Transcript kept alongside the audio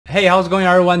Hey, how's it going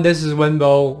everyone? This is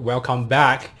Wenbo. Welcome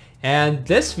back. And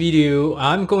this video,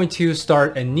 I'm going to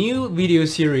start a new video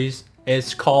series.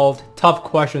 It's called Tough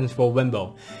Questions for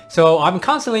Wenbo. So I'm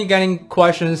constantly getting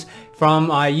questions from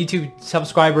my YouTube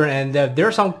subscriber, and there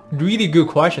are some really good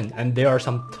questions and there are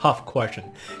some tough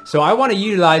questions. So I want to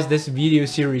utilize this video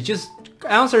series just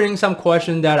answering some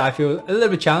questions that I feel a little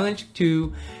bit challenged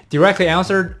to directly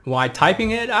answer while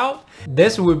typing it out.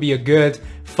 This would be a good,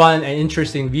 fun, and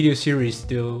interesting video series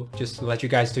to just let you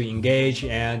guys to engage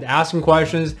and ask some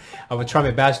questions. I will try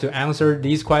my best to answer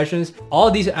these questions.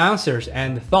 All these answers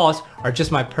and thoughts are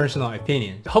just my personal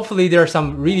opinion. Hopefully there are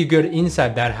some really good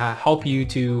insight that help you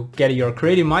to get your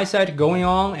creative mindset going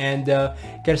on and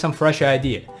get some fresh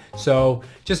idea. So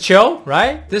just chill,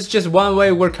 right? This is just one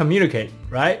way we're communicating,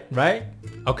 right?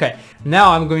 Okay,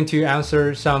 now I'm going to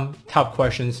answer some tough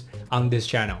questions on this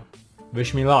channel.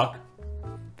 Wish me luck.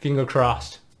 Finger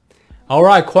crossed.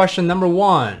 Alright, question number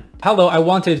 1. Hello, I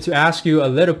wanted to ask you a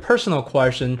little personal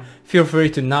question. Feel free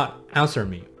to not answer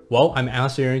me. Well, I'm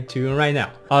answering to you right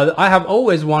now. I have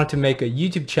always wanted to make a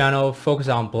YouTube channel focused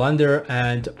on Blender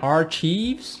and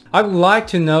archives. I would like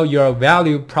to know your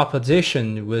value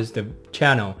proposition with the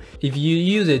channel. If you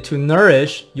use it to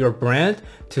nourish your brand,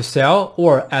 to sell,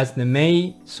 or as the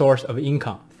main source of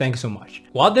income. Thanks so much.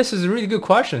 Well, this is a really good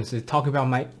question. It's talking about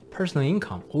my personal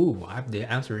income. Ooh, I have to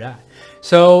answer that.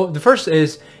 So the first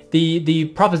is the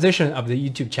proposition of the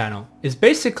YouTube channel is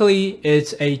basically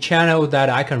it's a channel that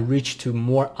I can reach to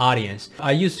more audience.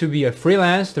 I used to be a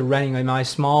freelance running my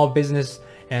small business,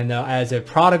 and as a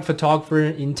product photographer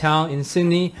in town in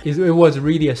Sydney, it was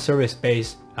really a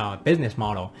service-based business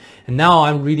model. And now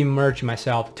I'm really merging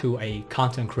myself to a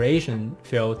content creation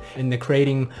field and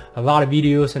creating a lot of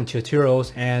videos and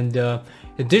tutorials and the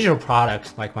digital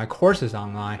products like my courses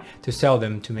online to sell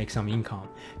them to make some income.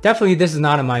 Definitely this is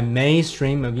not my main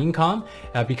stream of income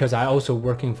because I also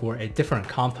working for a different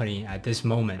company at this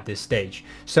moment, this stage.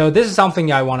 So this is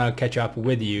something I want to catch up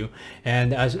with you,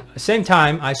 and at the same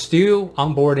time I still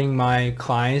onboarding my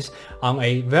clients on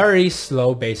a very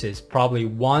slow basis, probably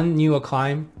one new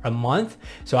client a month.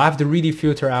 So I have to really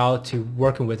filter out to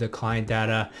working with a client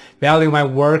that value my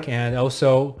work, and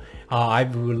also I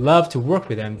would love to work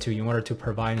with them in order to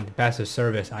provide the best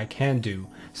service I can do.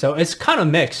 So it's kind of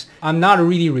mixed. I'm not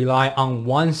really rely on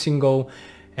one single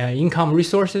income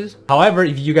resources. However,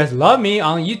 if you guys love me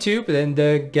on YouTube and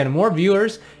get more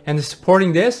viewers and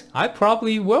supporting this, I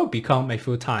probably will become a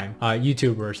full-time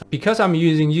YouTuber. Because I'm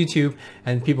using YouTube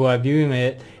and people are viewing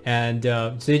it, and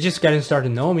they just getting started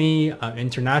to know me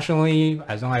internationally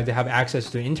as long as they have access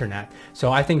to the internet.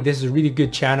 So I think this is a really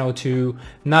good channel to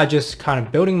not just kind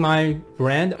of building my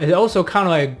brand, it's also kind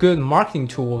of like a good marketing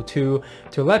tool to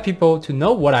let people to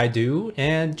know what I do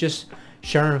and just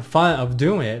sharing fun of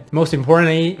doing it. Most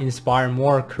importantly, inspire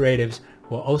more creatives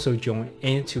who will also join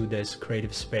into this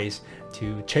creative space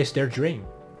to chase their dream.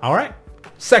 All right,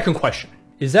 second question.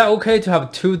 Is that okay to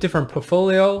have two different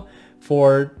portfolio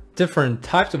for different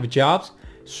types of jobs?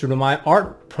 Should my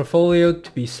art portfolio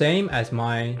to be same as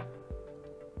my,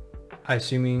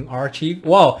 assuming archive?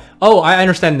 Well, oh, I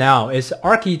understand now. It's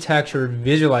architecture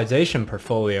visualization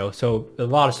portfolio. So a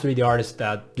lot of 3D artists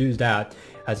that do that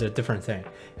as a different thing.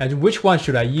 And which one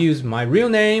should I use, my real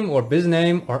name or business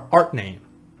name or art name?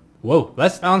 Whoa,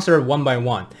 let's answer one by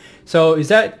one. So is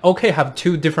that okay to have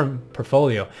two different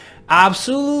portfolio?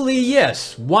 Absolutely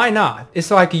yes. Why not? It's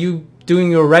like you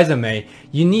doing your resume.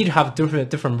 You need to have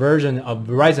different version of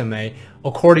resume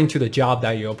according to the job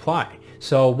that you apply.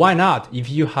 So why not? If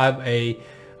you have a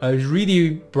really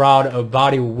broad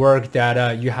body of work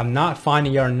that you have not found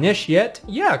your niche yet,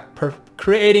 yeah,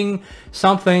 creating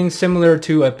something similar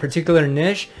to a particular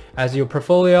niche as your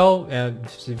portfolio,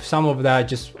 some of that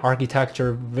just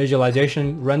architecture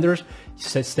visualization renders,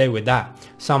 stay with that.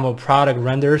 Some of product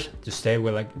renders, just stay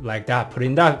with like that, put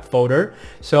in that folder.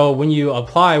 So when you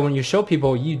apply, when you show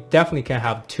people, you definitely can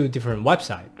have two different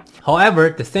websites.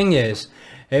 However, the thing is,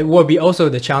 it will be also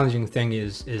the challenging thing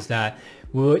is that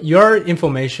your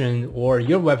information or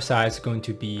your website is going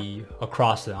to be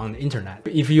across on the internet.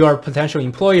 If you are a potential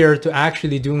employer to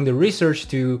actually doing the research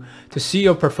to see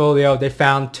your portfolio, they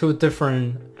found two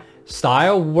different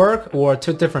style work or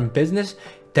two different business,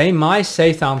 they might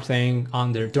say something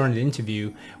on during the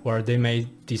interview, or they may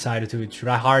decide to, should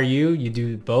I hire you? You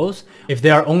do both. If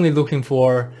they are only looking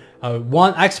for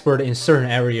one expert in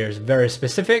certain areas, very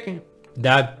specific,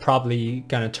 that probably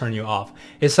gonna turn you off.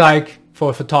 It's like for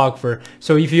a photographer.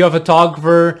 So if you're a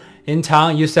photographer in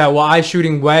town, you said, well, I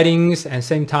shooting weddings and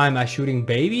same time I shooting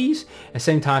babies and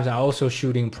same time I also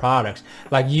shooting products.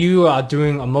 Like you are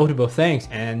doing multiple things,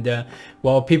 and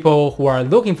well, people who are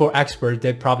looking for experts,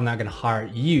 they're probably not going to hire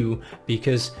you,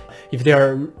 because if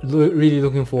they're really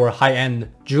looking for high-end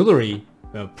jewelry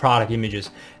product images,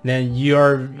 then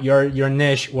your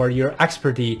niche or your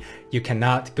expertise, you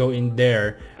cannot go in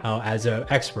there as an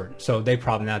expert. So they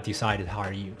probably not decided to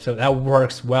hire you. So that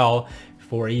works well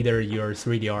for either your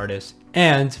 3D artist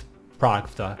and product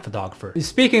photographer.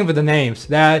 Speaking of the names,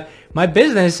 that my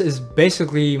business is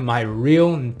basically my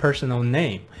real and personal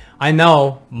name. I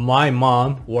know my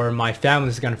mom or my family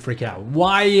is gonna freak out.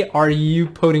 Why are you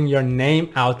putting your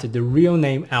name out, the real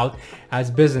name out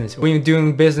as business? When you're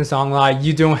doing business online,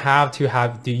 you don't have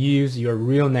to use your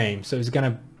real name. So it's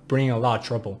gonna bring a lot of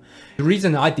trouble. The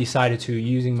reason I decided to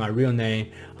using my real name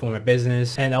for my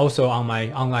business and also on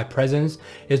my online presence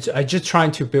is I just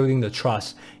trying to building the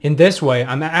trust. In this way,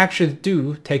 I'm actually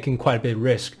taking quite a bit of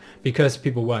risk, because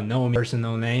people will know my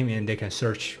personal name and they can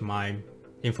search my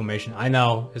information. I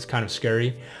know it's kind of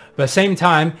scary, but at the same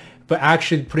time, but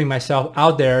actually putting myself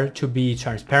out there to be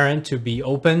transparent, to be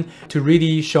open, to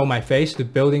really show my face, to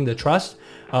building the trust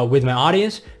with my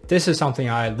audience. This is something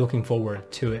I'm looking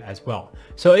forward to it as well.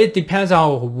 So it depends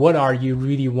on what are you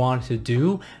really want to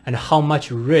do and how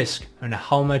much risk and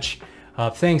how much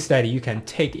things that you can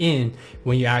take in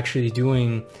when you're actually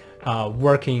doing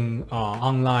working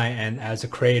online and as a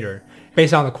creator.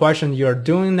 Based on the question you're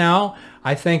doing now,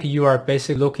 I think you are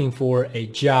basically looking for a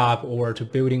job or to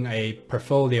building a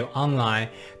portfolio online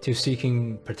to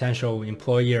seeking potential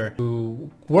employer who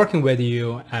working with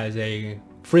you as a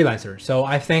freelancer. So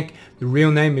I think the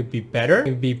real name would be better. It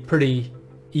would be pretty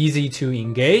easy to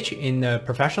engage in the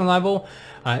professional level.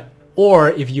 Or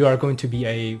if you are going to be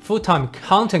a full-time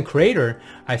content creator,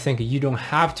 I think you don't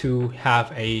have to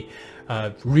have a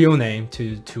real name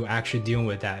to actually deal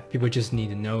with that. People just need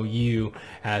to know you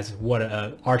as what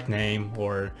a art name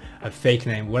or a fake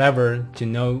name, whatever, to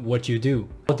know what you do.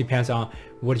 It depends on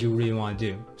what you really want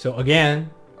to do. So again,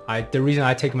 the reason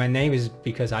I take my name is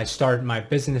because I start my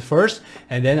business first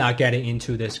and then I get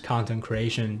into this content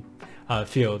creation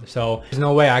field. So there's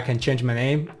no way I can change my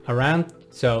name around.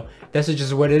 So this is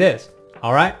just what it is.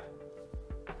 All right.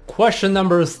 Question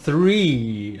number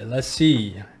 3. Let's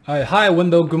see. Hi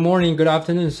Wenbo, good morning, good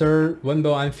afternoon, sir.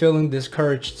 Wenbo, I'm feeling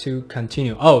discouraged to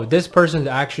continue. Oh, this person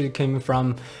actually came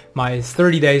from my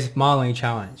 30 days modeling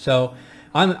challenge. So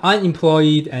I'm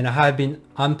unemployed and I have been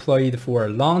unemployed for a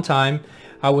long time.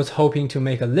 I was hoping to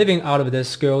make a living out of this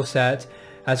skill set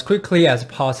as quickly as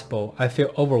possible. I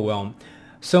feel overwhelmed.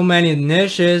 So many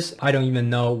niches, I don't even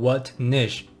know what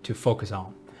niche to focus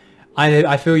on.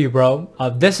 I feel you, bro.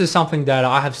 This is something that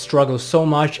I have struggled so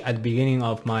much at the beginning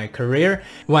of my career.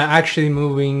 When actually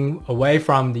moving away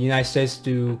from the United States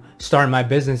to start my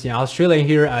business in Australia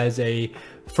here as a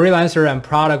freelancer and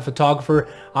product photographer,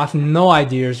 I have no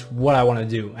ideas what I want to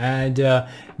do. And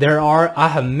I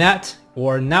have met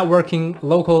or networking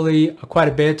locally quite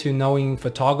a bit to knowing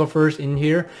photographers in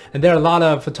here, and there are a lot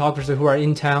of photographers who are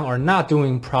in town are not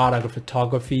doing product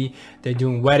photography. They're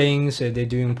doing weddings, they're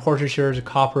doing portraitures,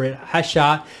 corporate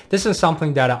headshot. This is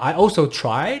something that I also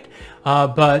tried,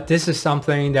 but this is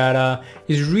something that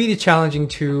is really challenging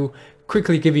to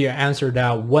quickly give you an answer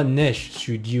that what niche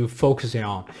should you focus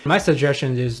on. My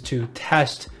suggestion is to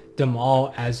test them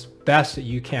all as best that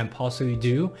you can possibly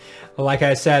do. Like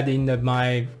I said in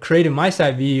my creative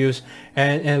mindset videos,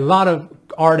 and a lot of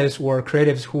artists or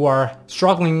creatives who are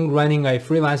struggling running a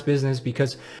freelance business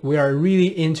because we are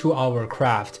really into our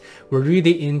craft. We're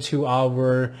really into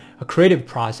our creative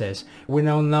process. We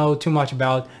don't know too much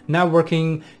about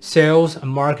networking, sales, and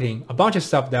marketing. A bunch of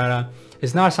stuff that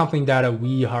is not something that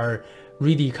we are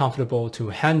really comfortable to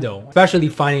handle, especially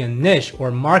finding a niche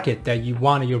or market that you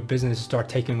want your business to start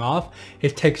taking off.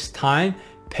 It takes time,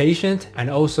 patience, and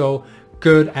also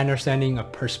good understanding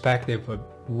of perspective of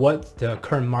what the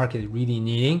current market is really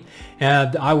needing.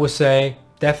 And I would say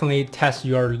definitely test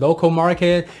your local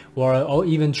market, or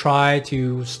even try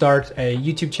to start a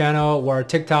YouTube channel or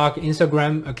TikTok,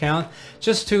 Instagram account,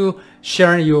 just to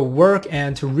sharing your work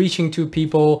and to reaching to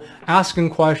people,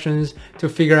 asking questions to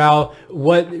figure out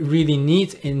what really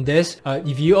needs in this.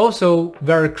 If you also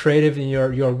very creative and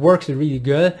your work is really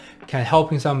good, can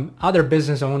helping some other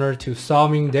business owner to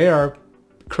solving their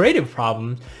creative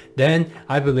problems, then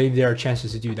I believe there are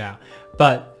chances to do that.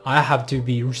 But I have to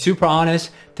be super honest,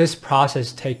 this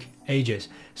process takes ages.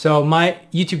 So my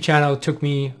YouTube channel took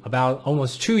me about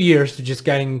almost 2 years to just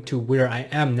getting to where I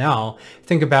am now.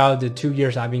 Think about the 2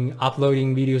 years I've been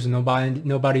uploading videos and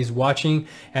nobody's watching,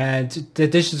 and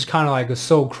this is kind of like a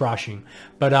soul crushing.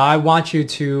 But I want you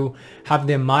to have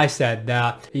the mindset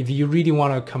that if you really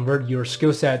want to convert your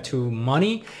skill set to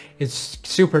money, it's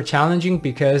super challenging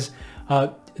because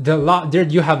there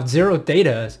you have zero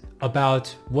data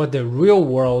about what the real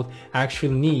world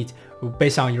actually needs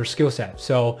based on your skill set.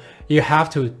 So you have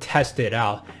to test it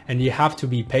out, and you have to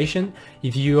be patient.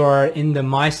 If you are in the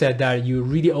mindset that you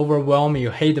really overwhelmed,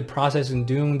 you hate the process in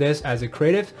doing this as a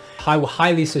creative, I would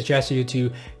highly suggest you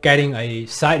to getting a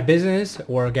side business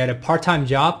or get a part-time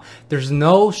job. There's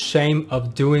no shame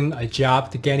of doing a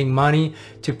job to getting money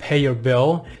to pay your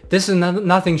bill. This is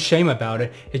nothing shame about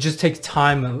it. It just takes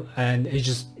time, and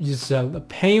it's a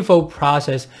painful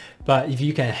process. But if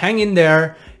you can hang in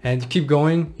there and keep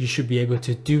going, you should be able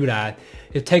to do that.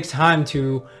 It takes time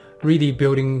to really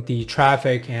building the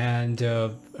traffic and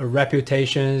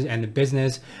reputations and the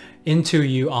business into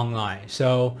you online.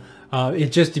 So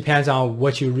it just depends on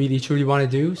what you really truly want to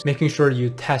do. Making sure you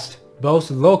test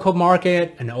both local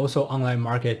market and also online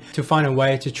market to find a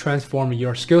way to transform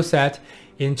your skill set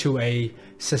into a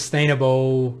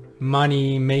sustainable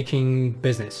money making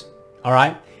business. All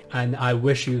right. And I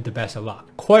wish you the best of luck.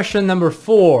 Question number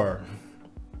 4.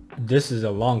 This is a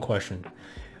long question.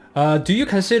 Do you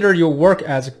consider your work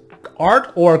as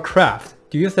art or craft?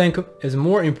 Do you think it's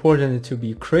more important to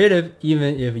be creative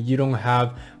even if you don't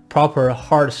have proper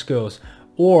hard skills?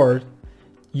 Or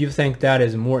you think that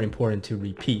is more important to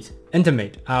repeat,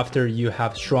 intimate after you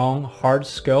have strong hard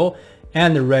skill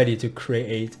and ready to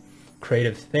create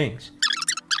creative things?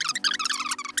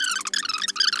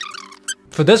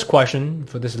 For this question,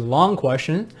 for this long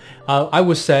question, I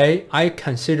would say I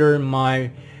consider my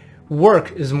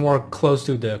work is more close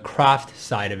to the craft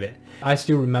side of it. I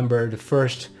still remember the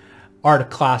first art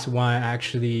class when I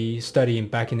actually studying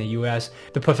back in the US.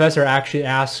 The professor actually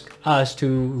asked us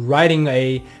to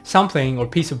writing something or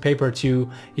piece of paper to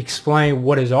explain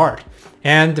what is art.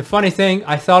 And the funny thing,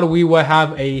 I thought we would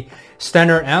have a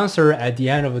standard answer at the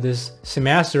end of this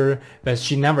semester, but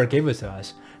she never gave it to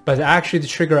us. But actually to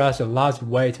trigger us a lot of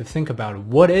way to think about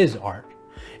what is art.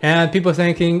 And people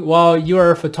thinking, well, you're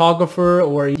a photographer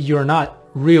or you're not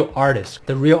real artist.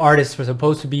 The real artist was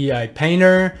supposed to be a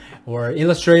painter or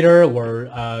illustrator or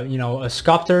a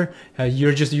sculptor.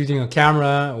 You're just using a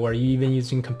camera or even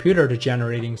using computer to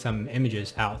generating some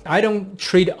images out. I don't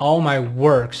treat all my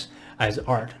works as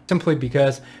art simply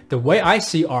because the way I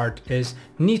see art is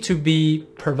need to be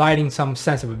providing some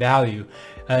sense of value.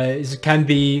 It can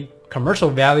be commercial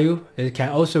value. It can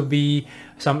also be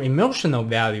some emotional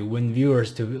value when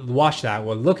viewers to watch that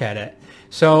or look at it.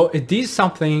 So it is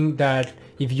something that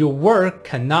if your work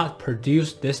cannot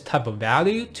produce this type of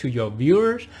value to your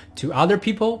viewers, to other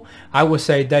people, I would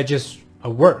say that's just a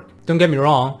work. Don't get me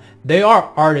wrong, there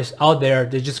are artists out there,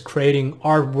 they're just creating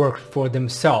artwork for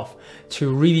themselves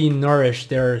to really nourish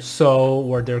their soul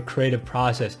or their creative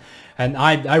process. And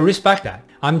I respect that.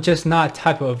 I'm just not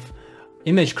type of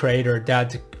image creator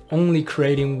that only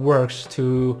creating works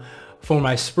for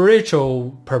my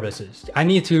spiritual purposes. I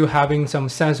need to having some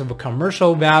sense of a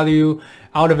commercial value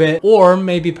out of it, or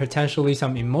maybe potentially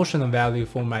some emotional value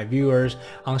for my viewers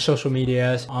on social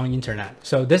medias, on internet.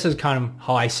 So this is kind of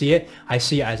how I see it. I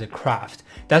see it as a craft.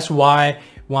 That's why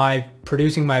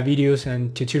producing my videos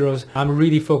and tutorials, I'm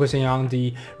really focusing on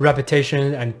the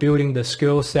reputation and building the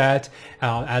skill set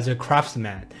as a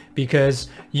craftsman, because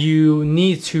you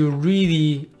need to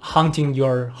really hunting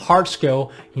your hard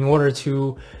skill in order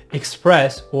to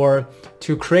express or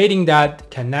to creating that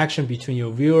connection between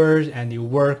your viewers and your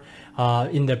work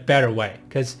in the better way.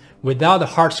 Because without the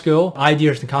hard skill,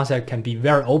 ideas and concept can be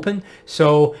very open,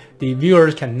 so the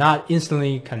viewers cannot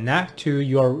instantly connect to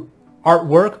your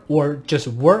artwork or just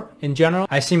work in general.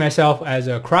 I see myself as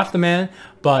a craftsman,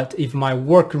 but if my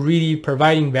work really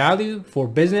providing value for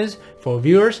business, for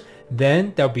viewers,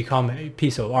 then they'll become a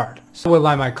piece of art. So I would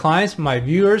like my clients, my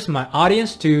viewers, my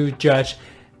audience to judge,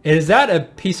 is that a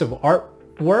piece of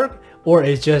artwork or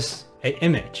is just an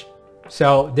image?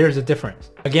 So there's a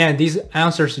difference. Again, these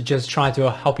answers are just trying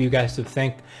to help you guys to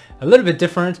think a little bit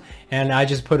different, and I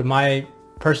just put my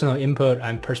personal input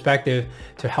and perspective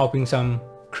to helping some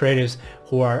creatives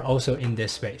who are also in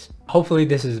this space. Hopefully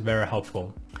this is very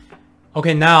helpful.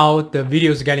 Okay, now the video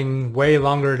is getting way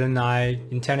longer than I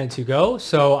intended to go,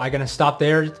 so I'm gonna stop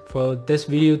there for this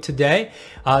video today.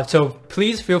 So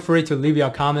please feel free to leave your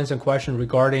comments and questions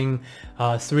regarding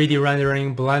 3D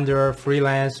rendering, Blender,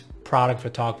 freelance, product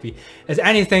photography. Is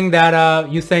anything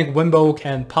that you think Wenbo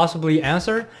can possibly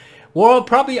answer? Well,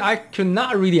 probably I could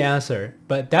not really answer,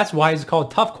 but that's why it's called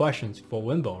tough questions for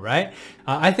Wenbo, right?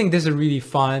 I think this is really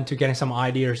fun to getting some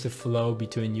ideas to flow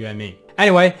between you and me.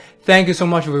 Anyway, thank you so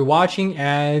much for watching,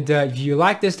 and if you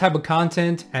like this type of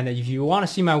content and if you want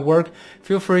to see my work,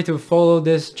 feel free to follow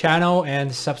this channel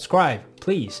and subscribe,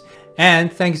 please.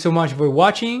 And thank you so much for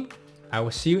watching. I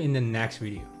will see you in the next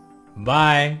video.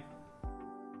 Bye.